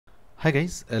Hi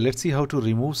guys, let's see how to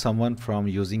remove someone from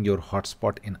using your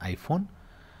hotspot in iPhone.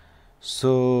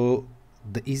 So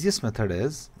the easiest method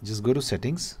is just go to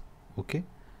settings, okay,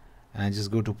 and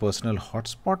just go to personal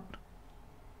hotspot.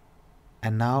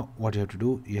 And now what you have to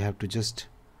do, you have to just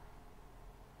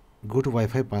go to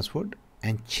Wi-Fi password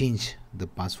and change the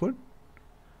password,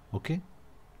 okay.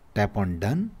 Tap on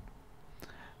done.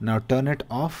 Now turn it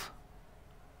off,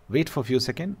 wait for a few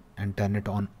seconds and turn it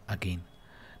on again.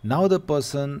 Now the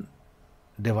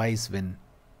device, when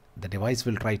the device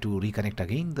will try to reconnect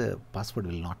again, the password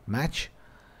will not match,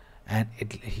 and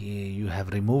you have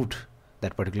removed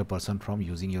that particular person from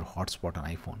using your hotspot on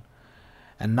iPhone.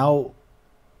 And now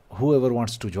whoever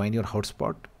wants to join your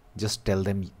hotspot, just tell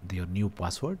them your new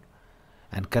password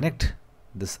and connect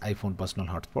this iPhone personal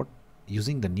hotspot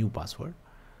using the new password,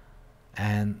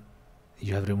 and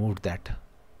you have removed that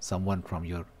someone from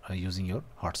your using your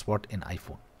hotspot in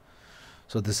iPhone.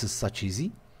 So this is such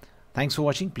easy. Thanks for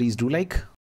watching. Please do like.